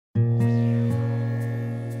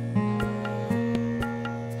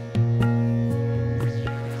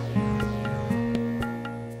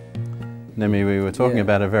Nemi, we were talking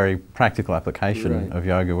about a very practical application Right. of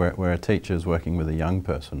yoga where a teacher is working with a young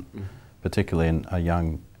person, particularly a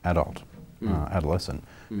young adult, adolescent,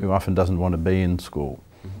 who often doesn't want to be in school.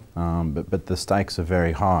 But the stakes are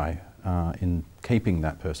very high in keeping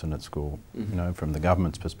that person at school, you know, from the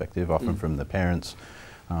government's perspective, often from the parents,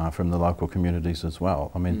 from the local communities as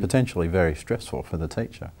well. I mean, potentially very stressful for the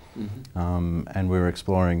teacher. And we were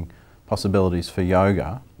exploring possibilities for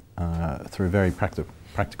yoga through very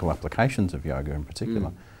practical applications of yoga in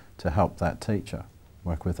particular to help that teacher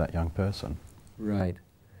work with that young person. Right.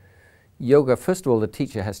 Yoga, first of all, the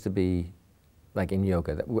teacher has to be, like in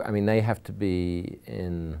yoga, I mean, they have to be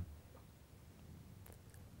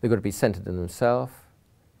they've got to be centered in themselves,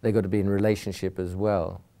 they've got to be in relationship as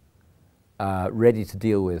well, ready to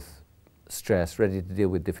deal with stress, ready to deal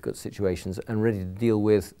with difficult situations, and ready to deal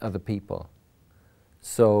with other people.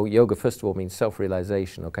 So yoga, first of all, means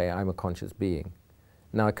self-realization. Okay, I'm a conscious being.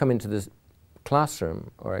 Now I come into this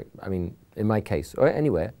classroom, or I mean, in my case, or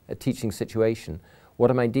anywhere, a teaching situation. What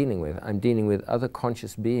am I dealing with? I'm dealing with other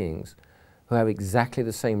conscious beings who have exactly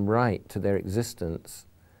the same right to their existence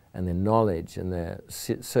and their knowledge and their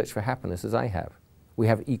search for happiness as I have. We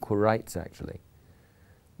have equal rights, actually.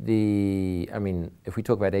 I mean, if we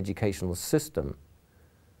talk about educational system,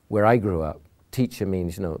 where I grew up, teacher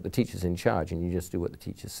means, you know, the teacher's in charge and you just do what the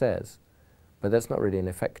teacher says. But that's not really an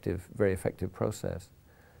effective, very effective process.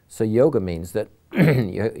 So yoga means that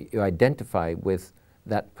you identify with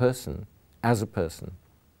that person as a person.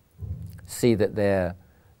 See that they're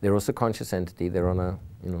also a conscious entity, they're on a,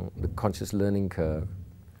 you know, the conscious learning curve,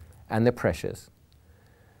 and they're precious.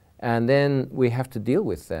 And then we have to deal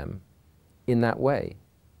with them in that way.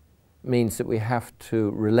 Means that we have to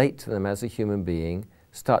relate to them as a human being,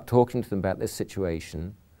 start talking to them about their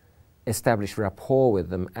situation, establish rapport with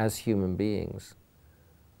them as human beings.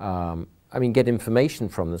 I mean, get information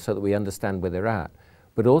from them so that we understand where they're at,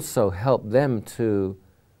 but also help them to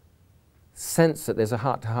sense that there's a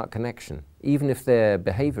heart-to-heart connection, even if their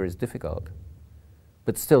behavior is difficult.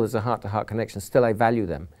 But still there's a heart-to-heart connection. Still I value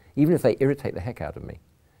them, even if they irritate the heck out of me.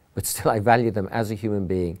 But still I value them as a human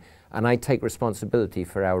being, and I take responsibility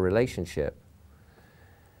for our relationship.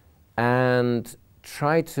 And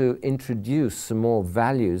try to introduce some more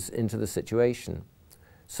values into the situation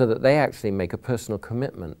so that they actually make a personal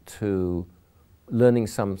commitment to learning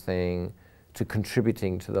something, to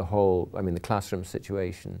contributing to the whole, I mean, the classroom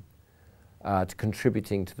situation, to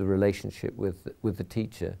contributing to the relationship with the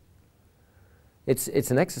teacher. It's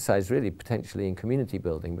an exercise really potentially in community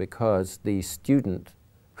building, because the student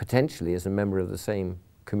potentially is a member of the same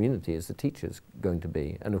community as the teacher's going to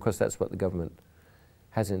be. And of course that's what the government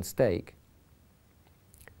has in stake.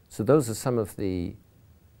 So those are some of the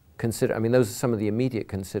those are some of the immediate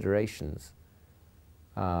considerations.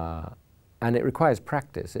 And it requires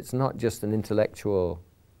practice. It's not just an intellectual,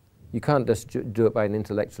 you can't just do it by an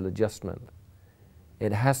intellectual adjustment.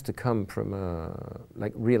 It has to come from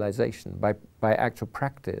like realization, by actual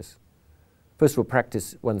practice. First of all,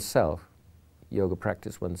 practice oneself, yoga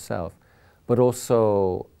practice oneself, but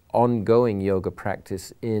also ongoing yoga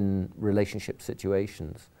practice in relationship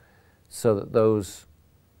situations, so that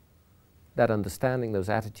that understanding, those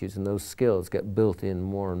attitudes and those skills get built in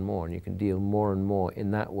more and more, and you can deal more and more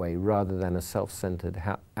in that way, rather than a self-centered,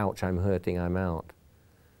 ouch, I'm hurting, I'm out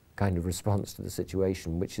kind of response to the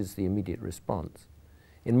situation, which is the immediate response.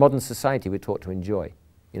 In modern society, we're taught to enjoy,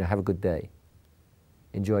 you know, have a good day,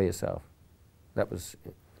 enjoy yourself. That's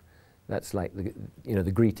like the, you know,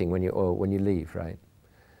 the greeting when you leave, right?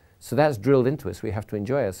 So that's drilled into us. We have to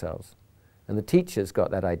enjoy ourselves, and the teacher's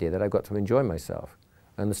got that idea that I've got to enjoy myself.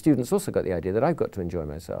 And the students also got the idea that I've got to enjoy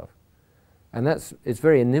myself. And it's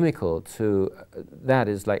very inimical to, that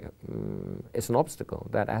is like, it's an obstacle.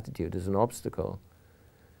 That attitude is an obstacle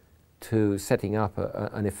to setting up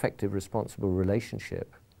an effective, responsible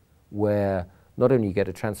relationship where not only you get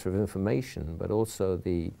a transfer of information, but also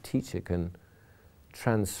the teacher can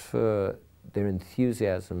transfer their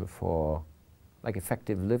enthusiasm for like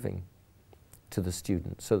effective living to the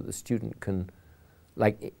student, so that the student can,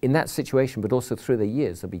 like in that situation, but also through the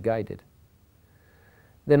years, they'll be guided.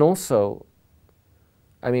 Then also,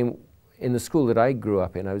 I mean, in the school that I grew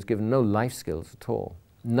up in, I was given no life skills at all.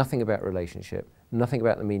 Nothing about relationship, nothing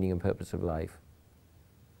about the meaning and purpose of life.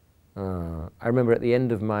 I remember at the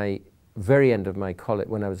end of very end of my college,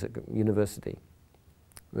 when I was at university,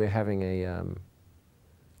 we were having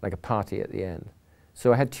like a party at the end.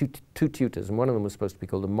 So I had two tutors, and one of them was supposed to be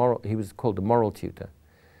called he was called the moral tutor.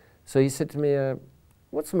 So he said to me,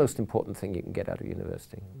 what's the most important thing you can get out of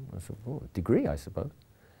university? I said, oh, a degree, I suppose.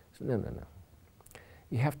 He said, no.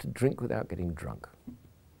 You have to drink without getting drunk.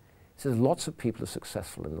 says lots of people are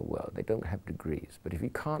successful in the world. They don't have degrees, but if you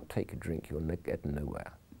can't take a drink, you'll get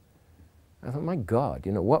nowhere. I thought, my God,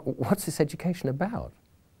 you know, what's this education about?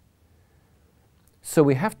 So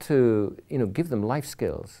we have to, you know, give them life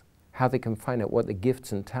skills, how they can find out what their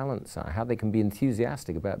gifts and talents are, how they can be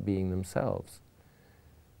enthusiastic about being themselves.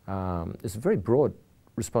 It's a very broad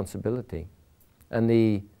responsibility, and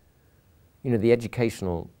the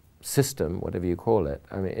educational system, whatever you call it,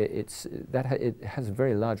 I mean, it has a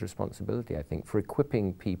very large responsibility, I think, for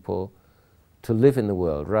equipping people to live in the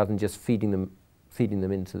world rather than just feeding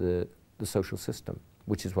them into the social system,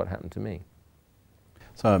 which is what happened to me.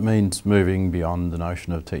 So it means moving beyond the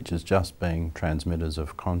notion of teachers just being transmitters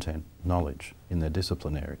of content, knowledge in their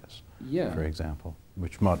discipline areas, for example,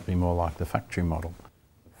 which might be more like the factory model.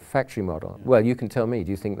 Factory model. Yeah. Well, you can tell me.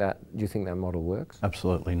 Do you think that model works?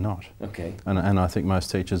 Absolutely not. Okay. And I think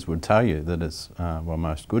most teachers would tell you that it's well,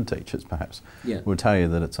 most good teachers perhaps would tell you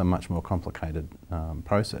that it's a much more complicated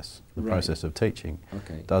process. The process of teaching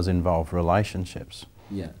does involve relationships.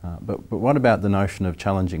 Yeah. But what about the notion of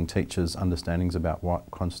challenging teachers' understandings about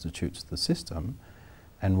what constitutes the system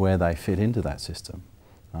and where they fit into that system?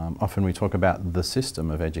 Often we talk about the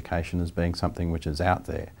system of education as being something which is out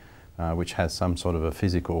there, which has some sort of a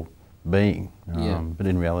physical being, but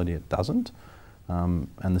in reality it doesn't.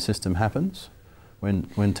 And the system happens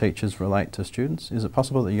when teachers relate to students. Is it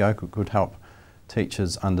possible that yoga could help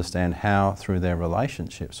teachers understand how, through their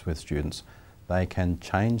relationships with students, they can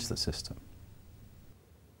change the system?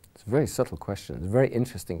 It's a very subtle question. It's a very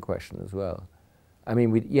interesting question as well. I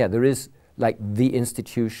mean, there is, like, the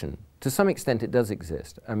institution. To some extent it does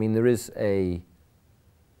exist. I mean, there is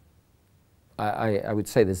I would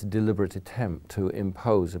say there's a deliberate attempt to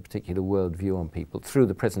impose a particular worldview on people through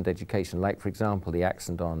the present education, like, for example, the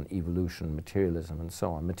accent on evolution, materialism, and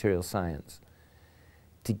so on, material science,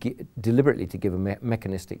 deliberately to give a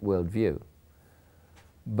mechanistic worldview.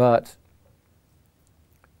 But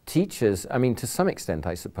teachers, I mean, to some extent,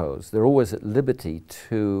 I suppose, they're always at liberty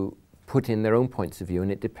to put in their own points of view,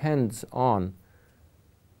 and it depends on,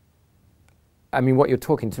 I mean, what you're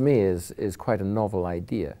talking to me is quite a novel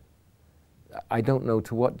idea. I don't know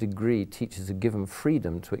to what degree teachers are given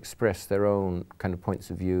freedom to express their own kind of points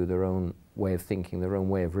of view, their own way of thinking, their own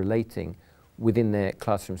way of relating within their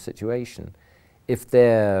classroom situation. If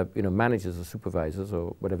they're, you know, managers or supervisors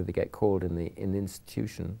or whatever they get called in the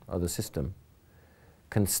institution or the system,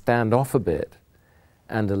 can stand off a bit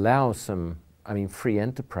and allow some, I mean, free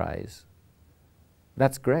enterprise,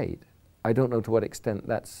 that's great. I don't know to what extent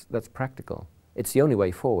that's practical. It's the only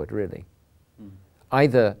way forward, really.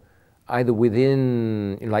 Either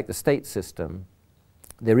within, like, the state system,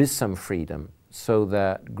 there is some freedom so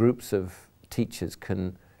that groups of teachers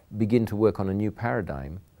can begin to work on a new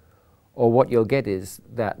paradigm, or what you'll get is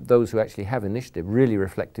that those who actually have initiative, really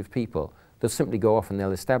reflective people, they'll simply go off and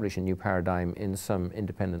they'll establish a new paradigm in some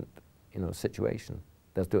independent, you know, situation.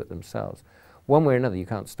 They'll do it themselves. One way or another, you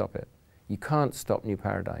can't stop it. You can't stop new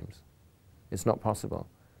paradigms. It's not possible.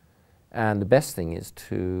 And the best thing is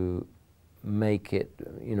to make it,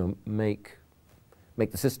 you know, make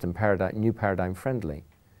the system new paradigm friendly.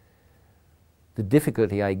 The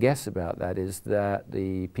difficulty, I guess, about that is that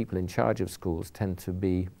the people in charge of schools tend to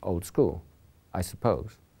be old school, I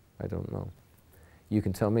suppose. I don't know. You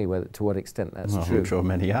can tell me to what extent that's true. I'm sure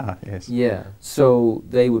many are, yes. Yeah, so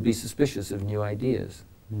they would be suspicious of new ideas.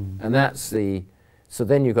 And that's so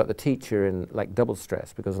then you've got the teacher in, like, double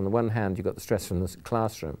stress, because on the one hand you've got the stress from the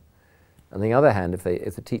classroom. On the other hand, if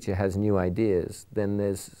the teacher has new ideas, then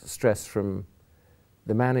there's stress from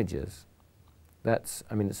the managers. That's,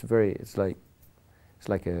 I mean, it's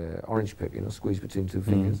like a orange pip, you know, squeezed between two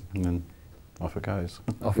fingers. And then off it goes.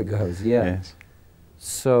 Off it goes, yeah. Yes.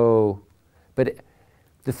 So, but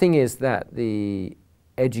the thing is that the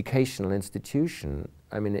educational institution,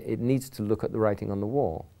 I mean, it needs to look at the writing on the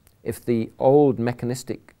wall. If the old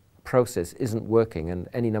mechanistic process isn't working, and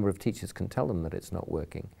any number of teachers can tell them that it's not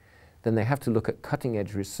working, then they have to look at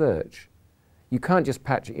cutting-edge research. You can't just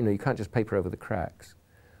you can't just paper over the cracks.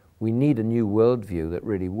 We need a new worldview that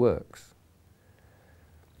really works.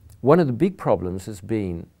 One of the big problems has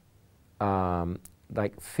been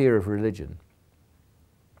like fear of religion.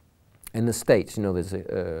 In the States, you know, there's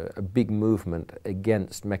a big movement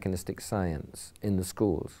against mechanistic science in the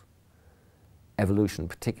schools. Evolution,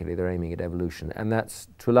 particularly, they're aiming at evolution. And that's,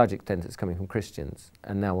 to a large extent, it's coming from Christians,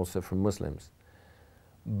 and now also from Muslims.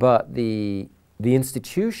 But the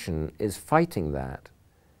institution is fighting that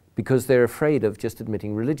because they're afraid of just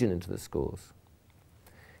admitting religion into the schools.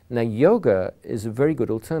 Now, yoga is a very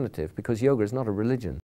good alternative because yoga is not a religion.